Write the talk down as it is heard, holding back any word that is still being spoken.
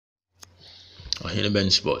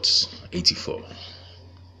Hopkins Sports 84.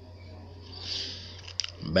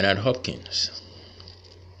 Bernard Hopkins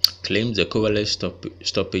claims the Kovalev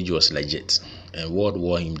stoppage was legit and Ward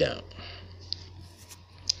wore him down.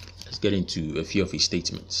 Let's get into a few of his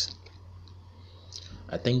statements.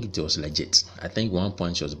 I think it was legit. I think one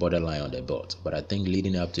punch was borderline on the belt, but I think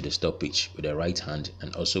leading up to the stoppage with the right hand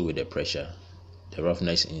and also with the pressure, the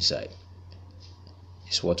roughness inside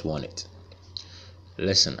is what won it.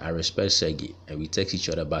 Listen, I respect Sergey and we text each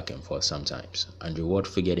other back and forth sometimes. Andrew Ward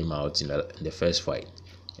figured him out in the first fight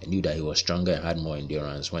and knew that he was stronger and had more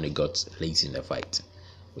endurance when it got late in the fight,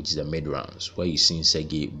 which is the mid rounds, where you seen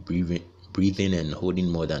Sergey breathing and holding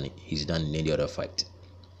more than he's done in any other fight.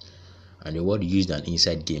 Andrew Ward used an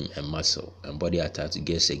inside game and muscle and body attack to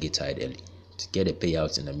get Sergey tired early, to get a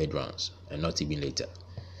payout in the mid rounds and not even later.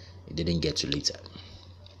 It didn't get to later.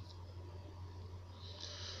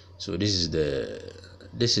 So this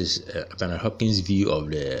is Bernard Hopkins' view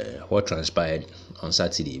of what transpired on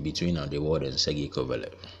Saturday between Andrew Ward and Sergey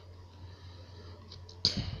Kovalev.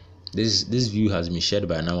 This view has been shared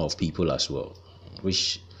by a number of people as well,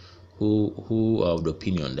 who are of the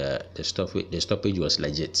opinion that the stoppage was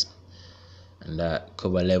legit and that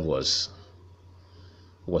Kovalev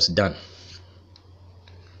was done.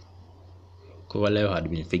 Kovalev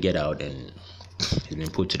had been figured out and he's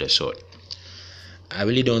been put to the sword. I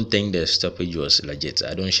really don't think the stoppage was legit.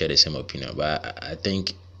 I don't share the same opinion, but I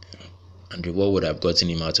think Andrew Ward would have gotten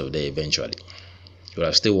him out of there eventually. He would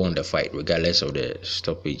have still won the fight regardless of the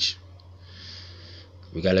stoppage.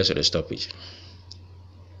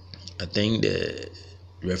 I think the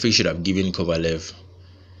referee should have given Kovalev.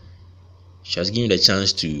 She has given him the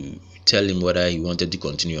chance to tell him whether he wanted to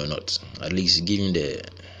continue or not. At least give him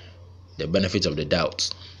the benefit of the doubt.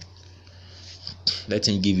 Let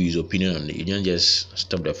him give you his opinion on it. You don't just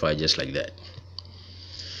stop the fight just like that.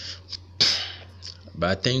 But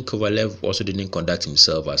I think Kovalev also didn't conduct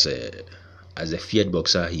himself as a feared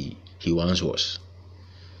boxer he once was.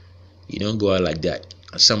 You don't go out like that.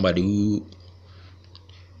 As somebody who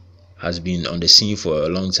has been on the scene for a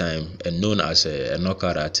long time and known as a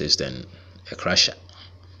knockout artist and a crusher,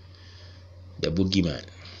 the boogeyman,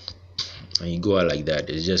 and you go out like that,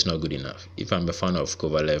 it's just not good enough. If I'm a fan of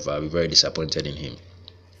Kovalev, I'll be very disappointed in him.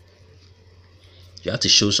 You have to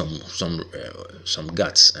show some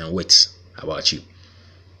guts and wit about you.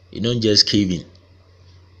 You don't just cave in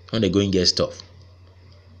when the going gets tough.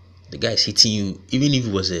 The guy is hitting you, even if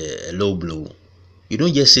it was a low blow. You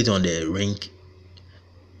don't just sit on the ring,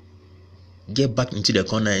 get back into the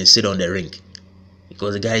corner and sit on the ring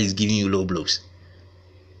because the guy is giving you low blows.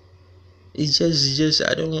 It's just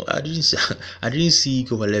I didn't see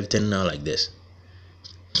Kovalev turning out like this.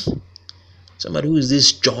 Somebody who is this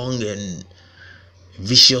strong and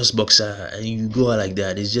vicious boxer and you go out like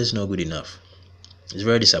that, it's just not good enough. It's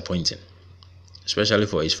very disappointing, especially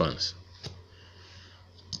for his fans.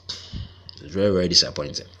 It's very, very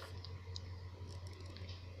disappointing.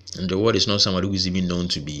 And the Ward is not somebody who is even known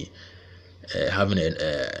to be having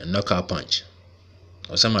a knockout punch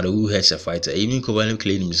or somebody who hurts a fighter. Even Kovalev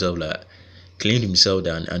claimed himself that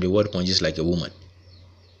and the Ward punches like a woman,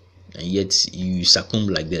 and yet you succumb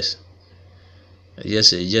like this.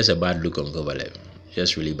 It's just a bad look on Kovalev.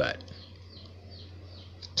 Just really bad.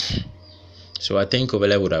 So I think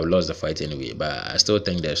Kovalev would have lost the fight anyway, but I still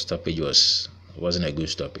think the stoppage wasn't a good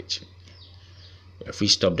stoppage. The referee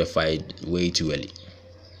stopped the fight way too early,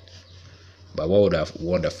 but Ward would have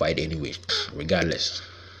won the fight anyway, regardless.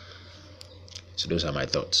 So those are my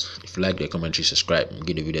thoughts. If you like the commentary, subscribe and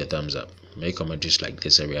give the video a thumbs up. Make commentaries like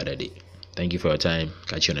this every other day. Thank you for your time.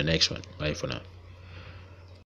 Catch you on the next one. Bye for now.